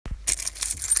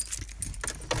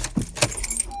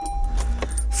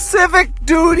Civic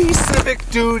duty.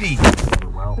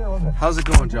 How's it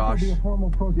going, Josh?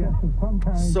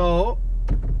 So,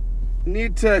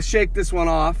 need to shake this one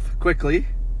off quickly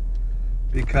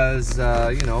because,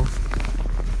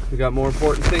 we got more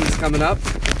important things coming up,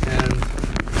 and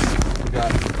we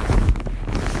got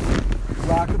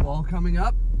racquetball coming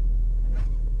up,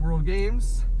 World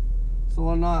Games. So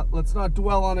let's not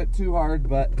dwell on it too hard,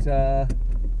 but I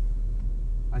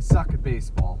suck at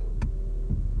baseball,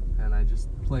 and I just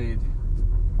played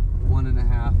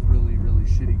 1.5 really, really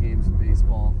shitty games of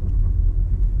baseball.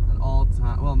 An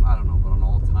all-time, well, I don't know about an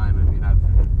all-time. I mean,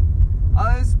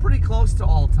 it's pretty close to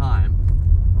all-time.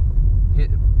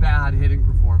 Bad hitting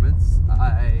performance.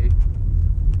 I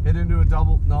hit into a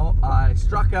double. No, I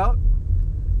struck out.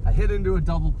 I hit into a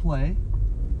double play.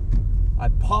 I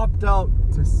popped out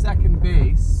to second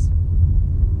base,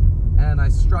 and I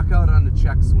struck out on a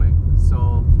check swing.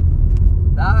 So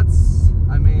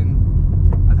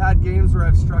I've had games where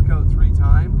I've struck out 3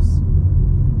 times,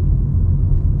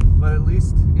 but at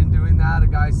least in doing that, a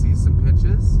guy sees some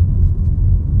pitches.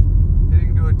 Hitting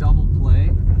into a double play.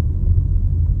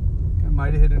 I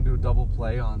might have hit into a double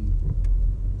play on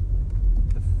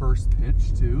the first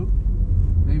pitch too.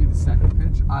 Maybe the second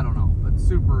pitch. I don't know, but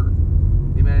super.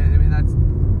 That's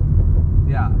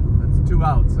 2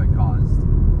 outs I caused.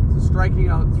 So striking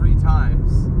out 3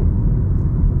 times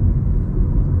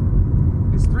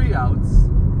is 3 outs.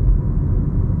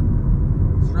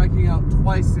 Striking out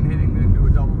twice and hitting into a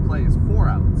double play is 4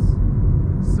 outs.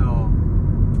 So,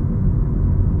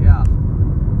 yeah,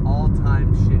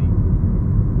 all-time shitty.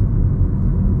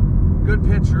 Good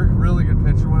pitcher, really good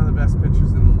pitcher, one of the best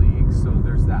pitchers in the league, so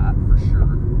there's that for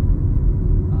sure.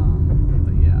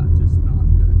 But yeah, just not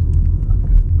good.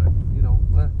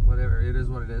 But, whatever, it is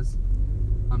what it is.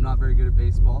 I'm not very good at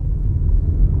baseball,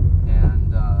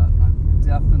 and I'm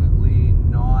definitely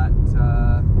not...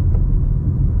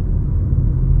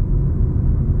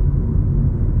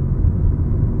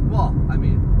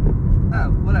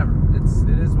 whatever. It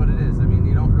is what it is. I mean,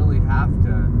 you don't really have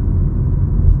to...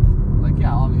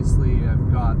 obviously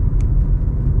I've got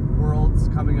Worlds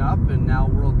coming up and now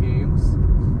World Games,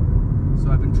 so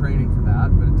I've been training for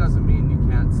that, but it doesn't mean you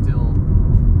can't still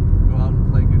go out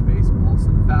and play good baseball.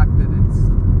 So the fact that it's,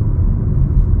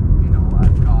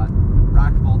 I've got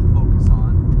racquetball to focus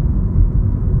on.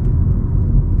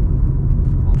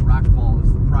 Well, racquetball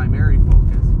is the primary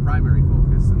focus,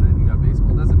 and then you got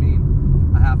baseball. Doesn't mean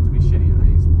I have to be shitty at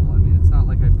baseball. I mean, it's not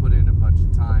like I put in a bunch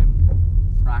of time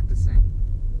practicing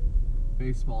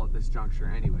baseball at this juncture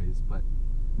anyways, but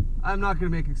I'm not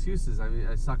going to make excuses. I mean,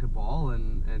 I suck at ball,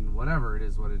 and whatever, it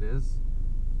is what it is.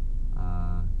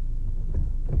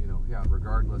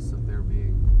 Regardless of there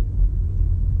being,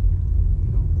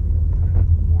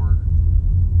 more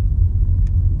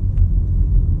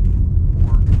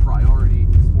priority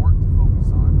sport to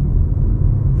focus on,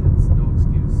 it's no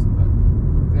excuse, but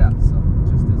yeah, so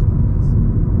it just is what it is.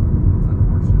 It's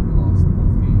unfortunate we lost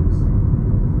both games.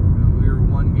 We were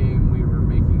one game we were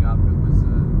making up. It was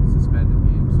a suspended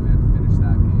game, so we had to finish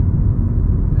that game,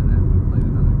 and then we played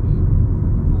another game,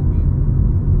 full game.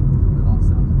 We lost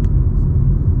that one too.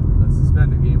 So the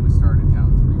suspended game, we started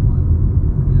down 3-1.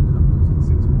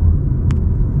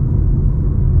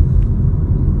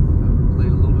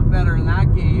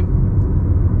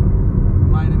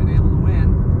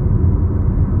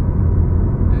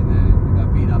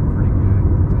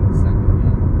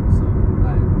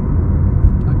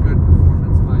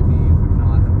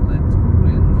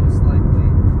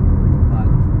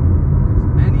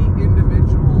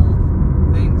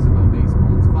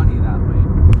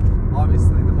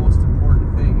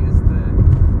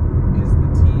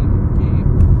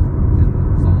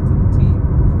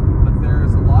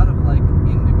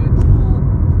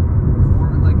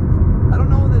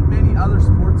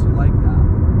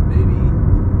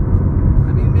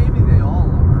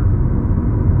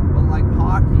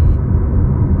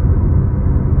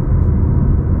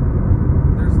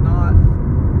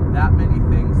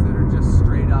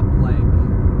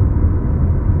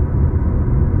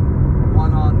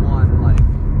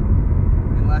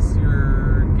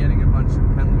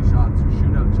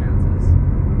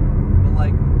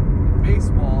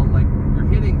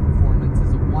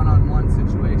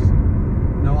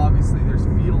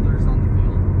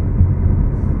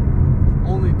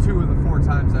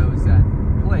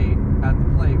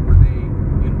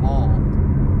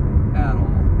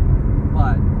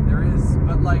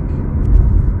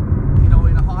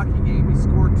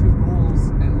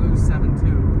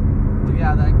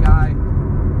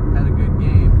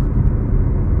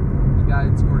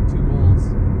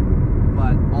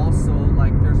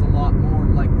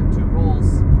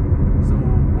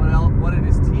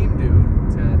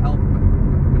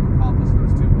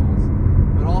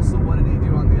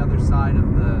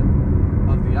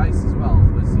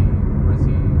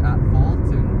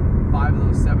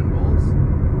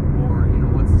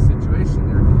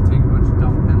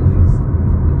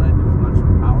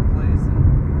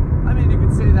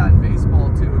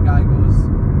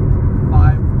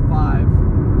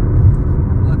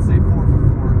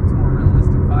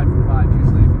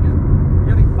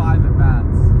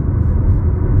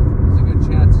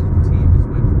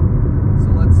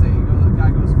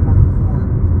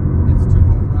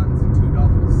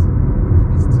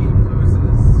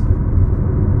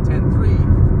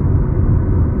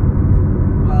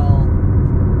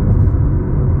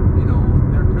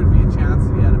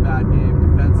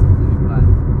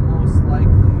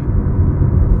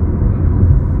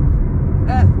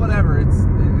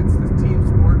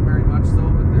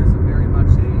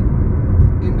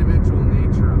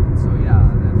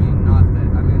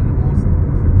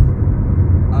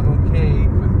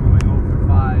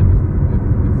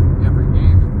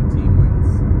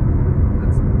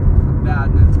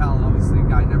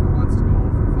 guy never wants to go 0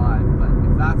 for 5, but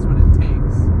if that's what it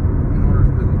takes in order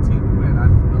for the team to win,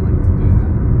 I'm willing to do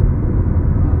that.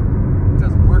 It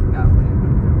doesn't work that way, but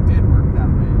if it did work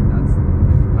that way, that's the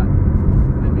thing. But,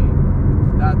 I mean,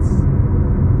 that's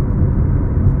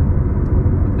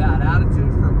a bad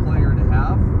attitude for a player to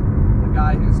have. A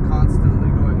guy who's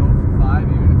constantly going 0 for 5,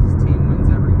 even if his team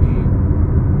wins every game,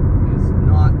 is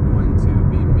not going to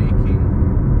be making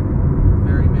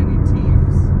very many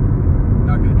teams.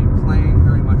 Not going to be playing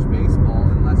very much baseball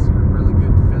unless you're really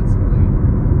good defensively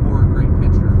or a great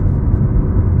pitcher.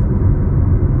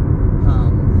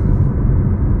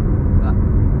 But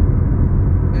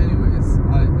anyways,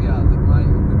 the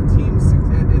team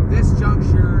at this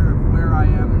juncture of where I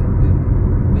am in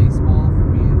baseball, for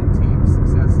me, the team's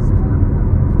success is more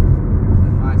important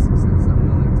than my success. I'm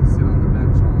willing to sit on the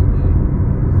bench all day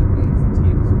because it means the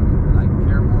team is winning. But I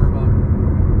care more about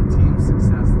the team's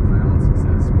success than my own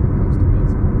success when it comes to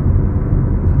baseball.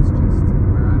 That's just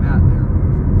where I'm at there.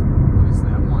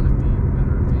 Obviously, I want to be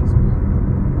better at baseball.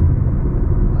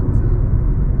 But,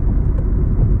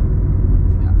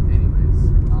 yeah, anyways.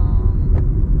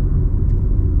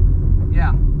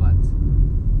 Yeah, but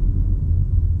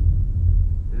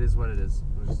it is what it is.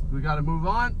 We got to move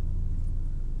on.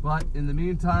 But in the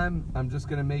meantime, I'm just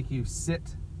going to make you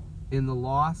sit in the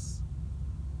loss.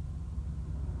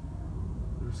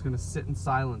 We're just going to sit in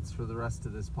silence for the rest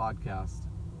of this podcast.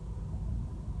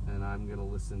 And I'm going to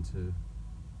listen to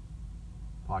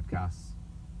podcasts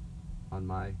on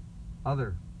my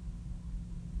other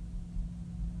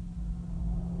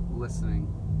listening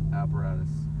apparatus.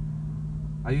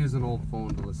 I use an old phone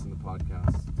to listen to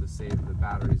podcasts to save the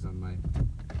batteries on my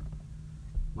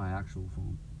actual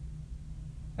phone.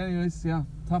 Anyways, yeah,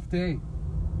 tough day.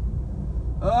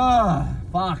 Ugh,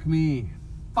 fuck me.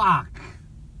 Fuck.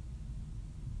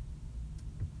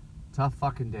 Tough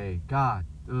fucking day. God.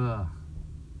 Ugh.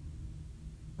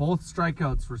 Both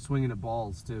strikeouts were swinging at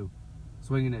balls, too.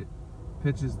 Swinging at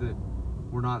pitches that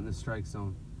were not in the strike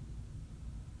zone.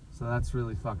 So that's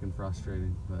really fucking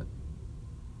frustrating, but...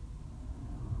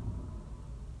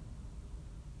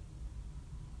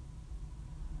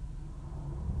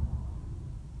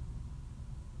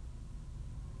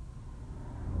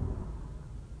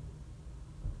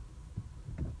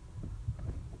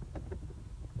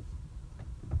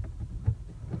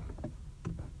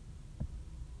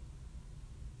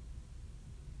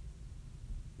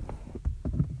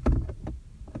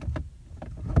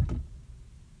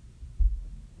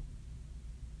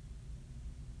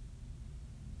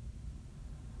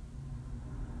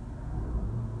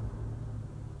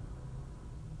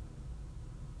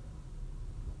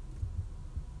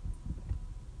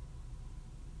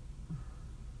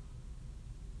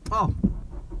 Oh,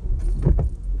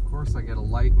 of course I get a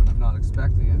light when I'm not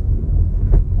expecting it.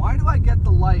 Why do I get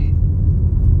the light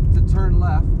to turn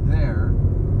left there,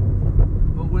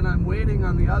 but when I'm waiting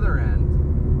on the other end,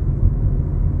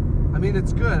 I mean,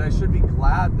 it's good. I should be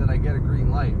glad that I get a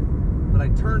green light, but I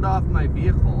turned off my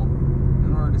vehicle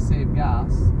in order to save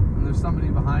gas, and there's somebody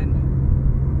behind me.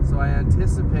 So I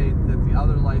anticipate that the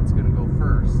other light's going to go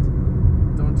first.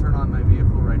 Don't turn on my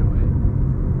vehicle right away.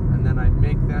 And then I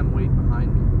make them wait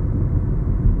behind me.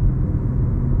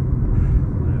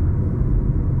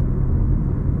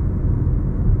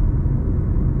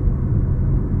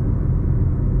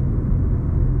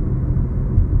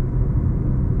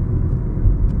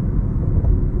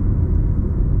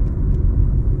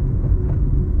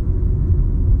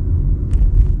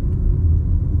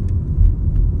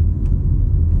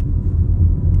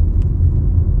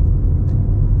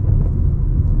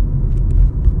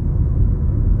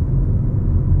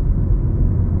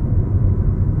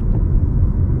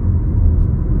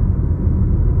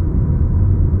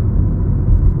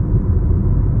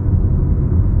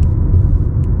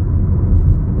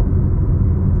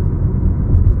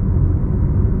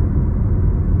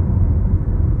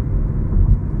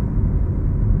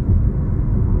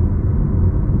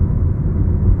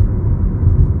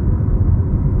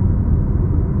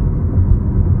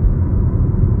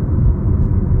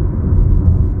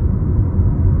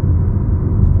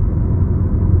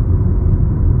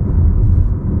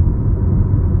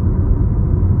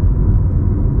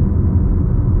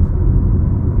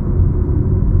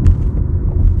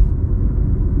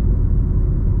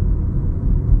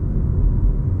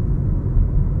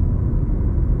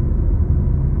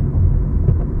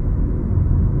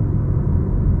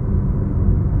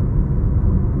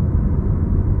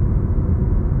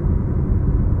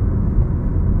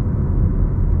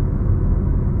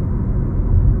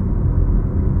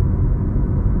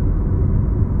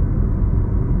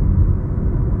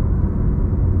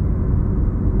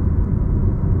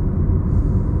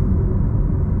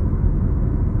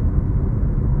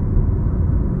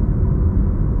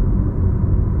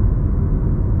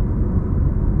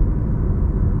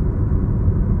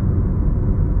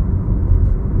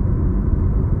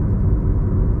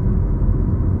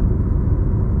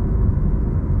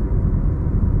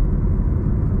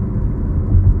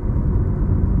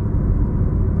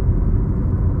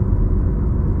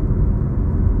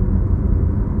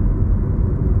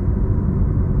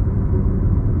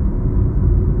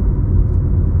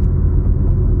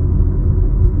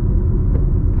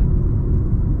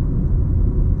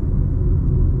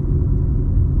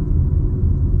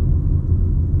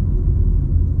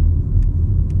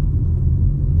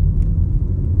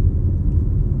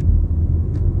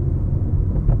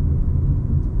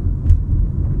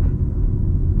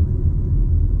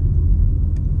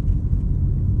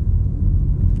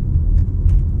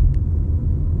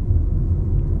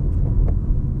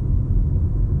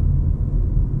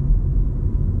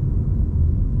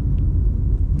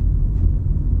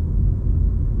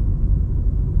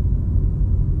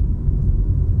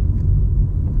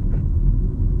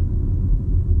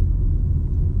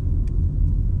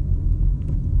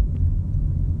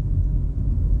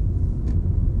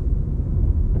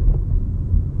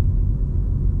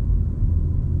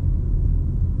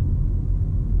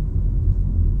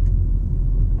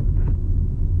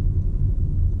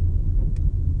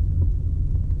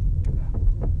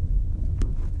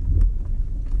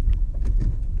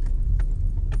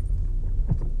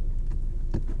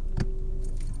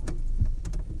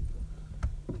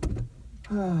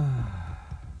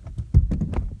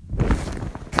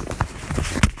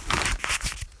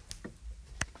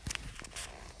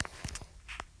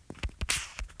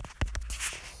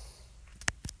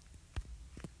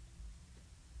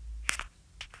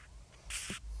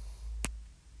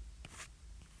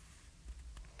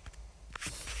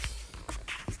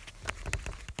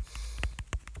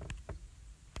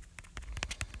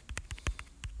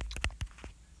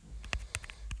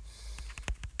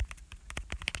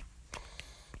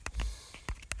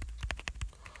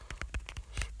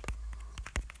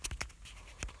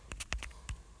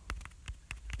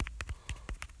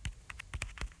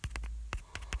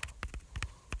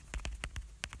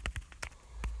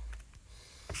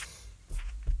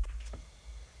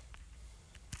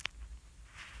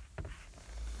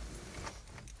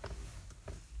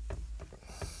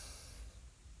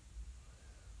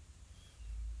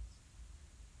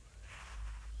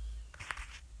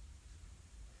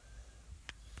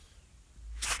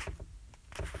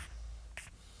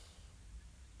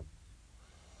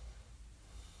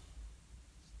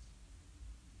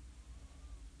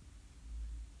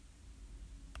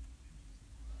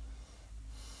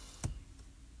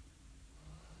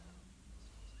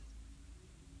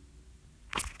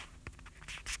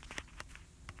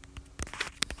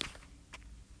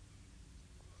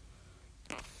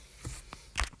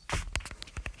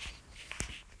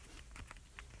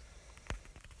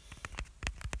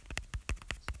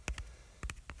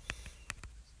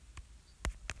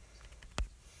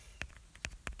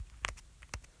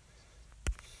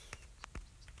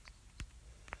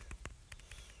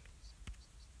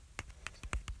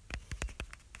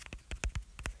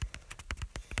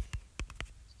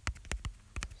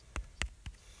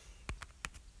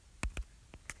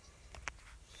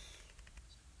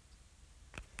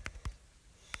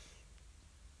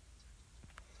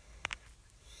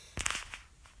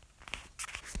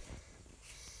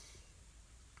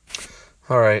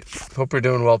 All right. Hope you're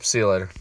doing well. See you later.